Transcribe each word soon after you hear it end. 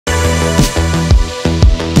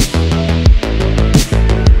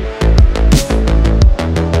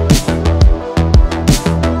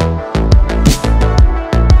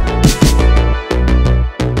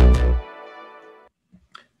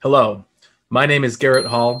Hello, my name is Garrett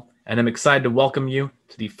Hall, and I'm excited to welcome you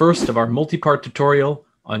to the first of our multi-part tutorial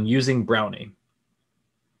on using Brownie.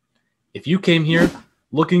 If you came here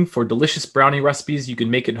looking for delicious brownie recipes you can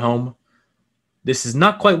make at home, this is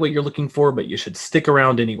not quite what you're looking for, but you should stick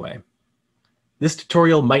around anyway. This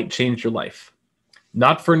tutorial might change your life.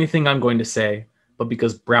 Not for anything I'm going to say, but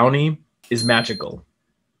because Brownie is magical.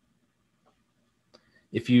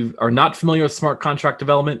 If you are not familiar with smart contract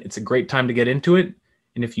development, it's a great time to get into it.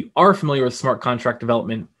 And if you are familiar with smart contract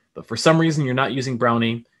development, but for some reason you're not using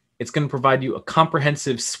Brownie, it's going to provide you a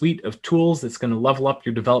comprehensive suite of tools that's going to level up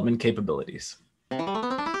your development capabilities.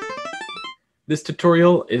 This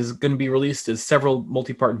tutorial is going to be released as several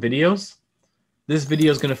multi-part videos. This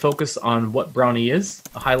video is going to focus on what Brownie is,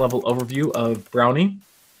 a high-level overview of Brownie.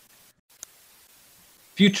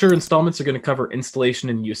 Future installments are going to cover installation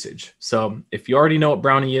and usage. So if you already know what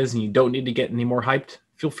Brownie is and you don't need to get any more hyped,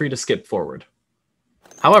 feel free to skip forward.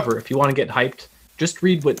 However, if you want to get hyped, just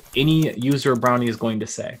read what any user of Brownie is going to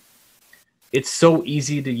say. It's so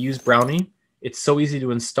easy to use Brownie. It's so easy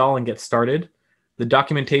to install and get started. The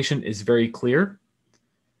documentation is very clear.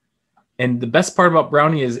 And the best part about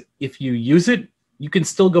Brownie is if you use it, you can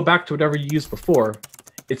still go back to whatever you used before.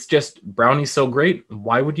 It's just Brownie's so great.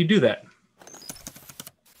 Why would you do that?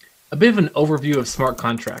 A bit of an overview of smart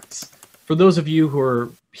contracts for those of you who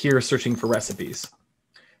are here searching for recipes.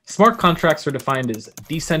 Smart contracts are defined as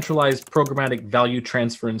decentralized programmatic value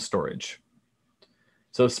transfer and storage.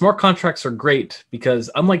 So smart contracts are great because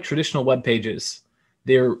unlike traditional web pages,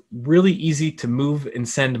 they're really easy to move and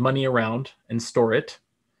send money around and store it.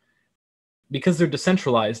 Because they're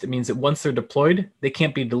decentralized, it means that once they're deployed, they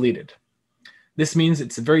can't be deleted. This means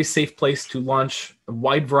it's a very safe place to launch a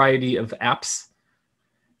wide variety of apps.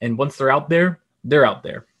 And once they're out there, they're out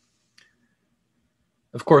there.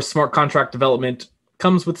 Of course, smart contract development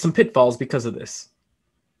comes with some pitfalls because of this.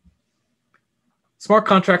 Smart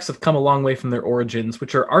contracts have come a long way from their origins,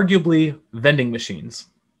 which are arguably vending machines.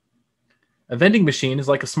 A vending machine is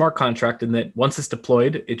like a smart contract in that once it's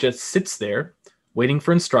deployed, it just sits there waiting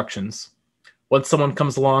for instructions. Once someone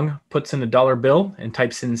comes along, puts in a dollar bill and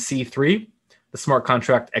types in C3, the smart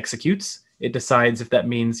contract executes. It decides if that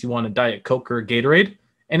means you want a Diet Coke or a Gatorade,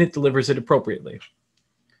 and it delivers it appropriately.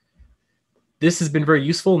 This has been very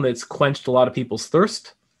useful and it's quenched a lot of people's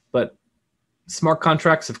thirst, but smart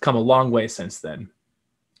contracts have come a long way since then.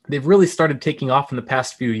 They've really started taking off in the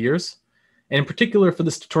past few years. And in particular for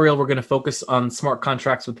this tutorial, we're going to focus on smart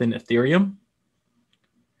contracts within Ethereum.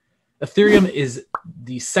 Ethereum is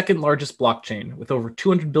the second largest blockchain with over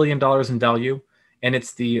 $200 billion in value, and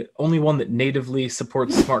it's the only one that natively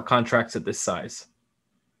supports smart contracts at this size.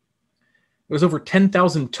 There's over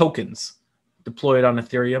 10,000 tokens deployed on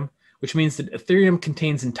Ethereum, which means that Ethereum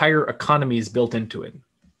contains entire economies built into it.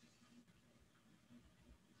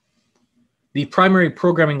 The primary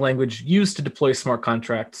programming language used to deploy smart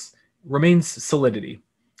contracts remains Solidity.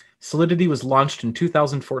 Solidity was launched in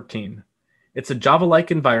 2014. It's a Java-like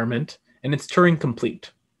environment, and it's Turing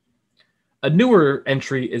complete. A newer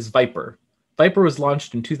entry is Vyper. Vyper was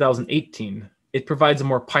launched in 2018. It provides a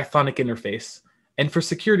more Pythonic interface, and for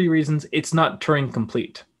security reasons, it's not Turing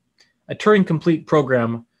complete. A Turing complete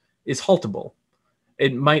program is haltable.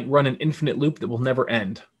 It might run an infinite loop that will never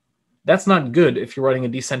end. That's not good if you're running a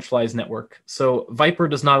decentralized network. So Vyper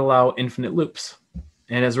does not allow infinite loops.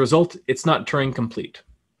 And as a result, it's not Turing complete.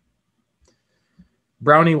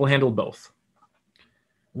 Brownie will handle both.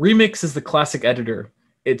 Remix is the classic editor.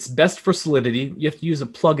 It's best for Solidity. You have to use a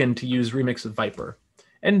plugin to use Remix with Vyper.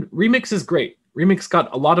 And Remix is great. Remix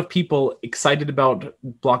got a lot of people excited about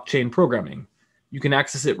blockchain programming. You can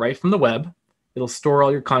access it right from the web. It'll store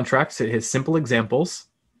all your contracts. It has simple examples.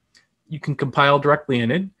 You can compile directly in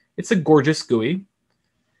it. It's a gorgeous GUI.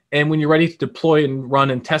 And when you're ready to deploy and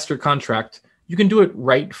run and test your contract, you can do it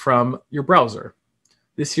right from your browser.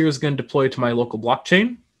 This here is going to deploy to my local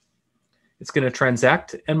blockchain. It's going to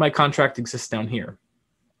transact, and my contract exists down here.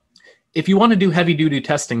 If you want to do heavy-duty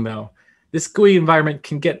testing, though, this GUI environment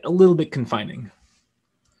can get a little bit confining.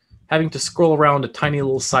 Having to scroll around a tiny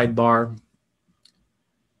little sidebar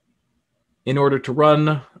in order to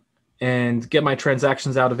run and get my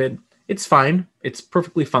transactions out of it, it's fine. It's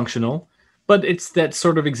perfectly functional, but it's that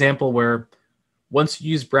sort of example where once you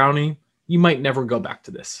use Brownie, you might never go back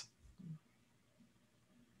to this.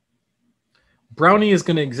 Brownie is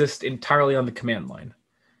going to exist entirely on the command line.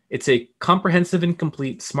 It's a comprehensive and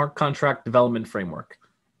complete smart contract development framework,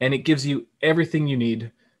 and it gives you everything you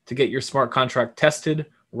need to get your smart contract tested,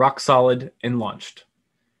 rock solid, and launched.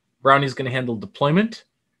 Brownie is going to handle deployment,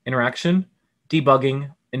 interaction, debugging,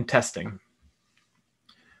 and testing.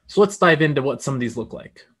 So let's dive into what some of these look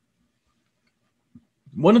like.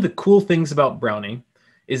 One of the cool things about Brownie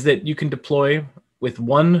is that you can deploy with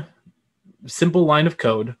one simple line of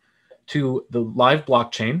code to the live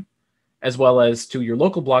blockchain, as well as to your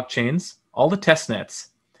local blockchains, all the test nets.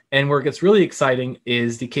 And where it gets really exciting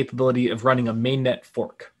is the capability of running a mainnet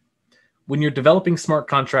fork. When you're developing smart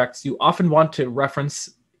contracts, you often want to reference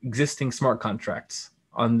existing smart contracts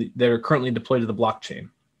that are currently deployed to the blockchain.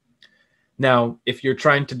 Now, if you're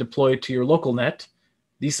trying to deploy to your local net,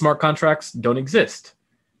 these smart contracts don't exist.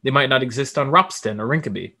 They might not exist on Ropsten or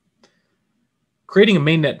Rinkeby. Creating a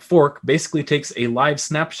mainnet fork basically takes a live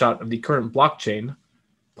snapshot of the current blockchain,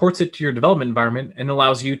 ports it to your development environment, and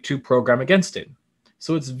allows you to program against it.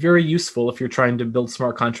 So it's very useful if you're trying to build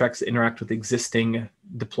smart contracts that interact with existing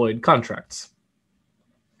deployed contracts.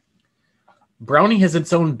 Brownie has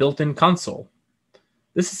its own built-in console.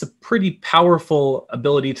 This is a pretty powerful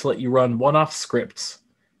ability to let you run one-off scripts,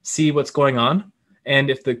 see what's going on, and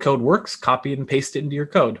if the code works, copy it and paste it into your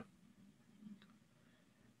code.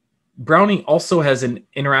 Brownie also has an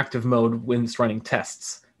interactive mode when it's running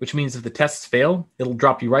tests, which means if the tests fail, it'll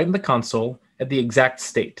drop you right in the console at the exact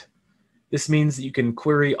state. This means that you can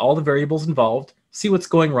query all the variables involved, see what's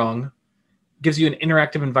going wrong, gives you an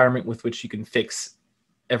interactive environment with which you can fix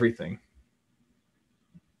everything.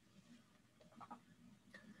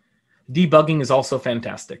 Debugging is also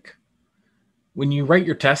fantastic. When you write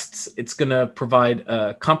your tests, it's going to provide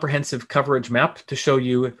a comprehensive coverage map to show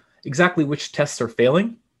you exactly which tests are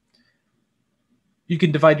failing. You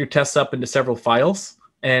can divide your tests up into several files,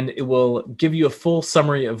 and it will give you a full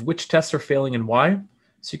summary of which tests are failing and why,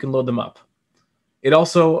 so you can load them up. It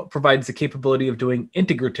also provides the capability of doing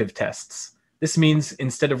integrative tests. This means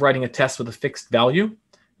instead of writing a test with a fixed value,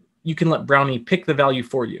 you can let Brownie pick the value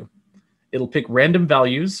for you. It'll pick random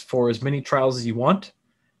values for as many trials as you want,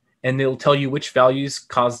 and it'll tell you which values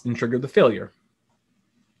caused and triggered the failure.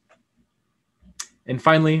 And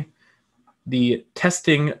finally, the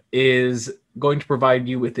testing is going to provide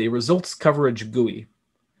you with a results coverage GUI.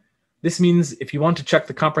 This means if you want to check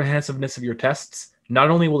the comprehensiveness of your tests, not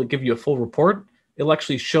only will it give you a full report, it'll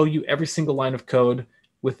actually show you every single line of code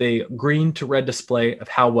with a green to red display of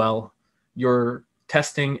how well your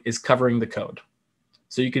testing is covering the code.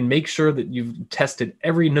 So you can make sure that you've tested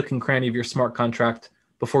every nook and cranny of your smart contract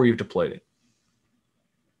before you've deployed it.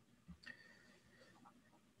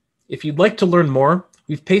 If you'd like to learn more,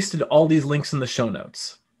 we've pasted all these links in the show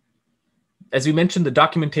notes. As we mentioned, the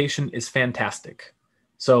documentation is fantastic.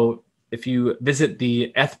 So if you visit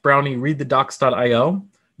the ethBrownie readthedocs.io,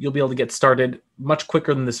 you'll be able to get started much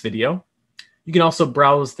quicker than this video. You can also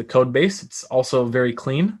browse the code base. It's also very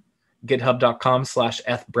clean,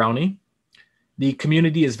 github.com/ethbrownie. The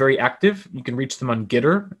community is very active. You can reach them on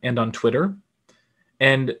Gitter and on Twitter.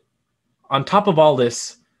 And on top of all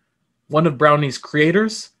this, one of Brownie's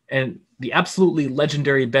creators and the absolutely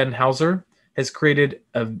legendary Ben Hauser has created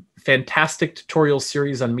a fantastic tutorial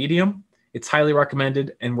series on Medium. It's highly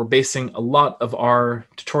recommended, and we're basing a lot of our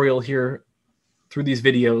tutorial here through these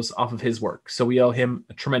videos off of his work. So we owe him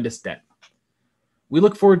a tremendous debt. We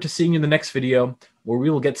look forward to seeing you in the next video, where we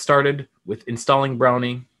will get started with installing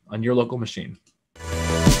Brownie on your local machine.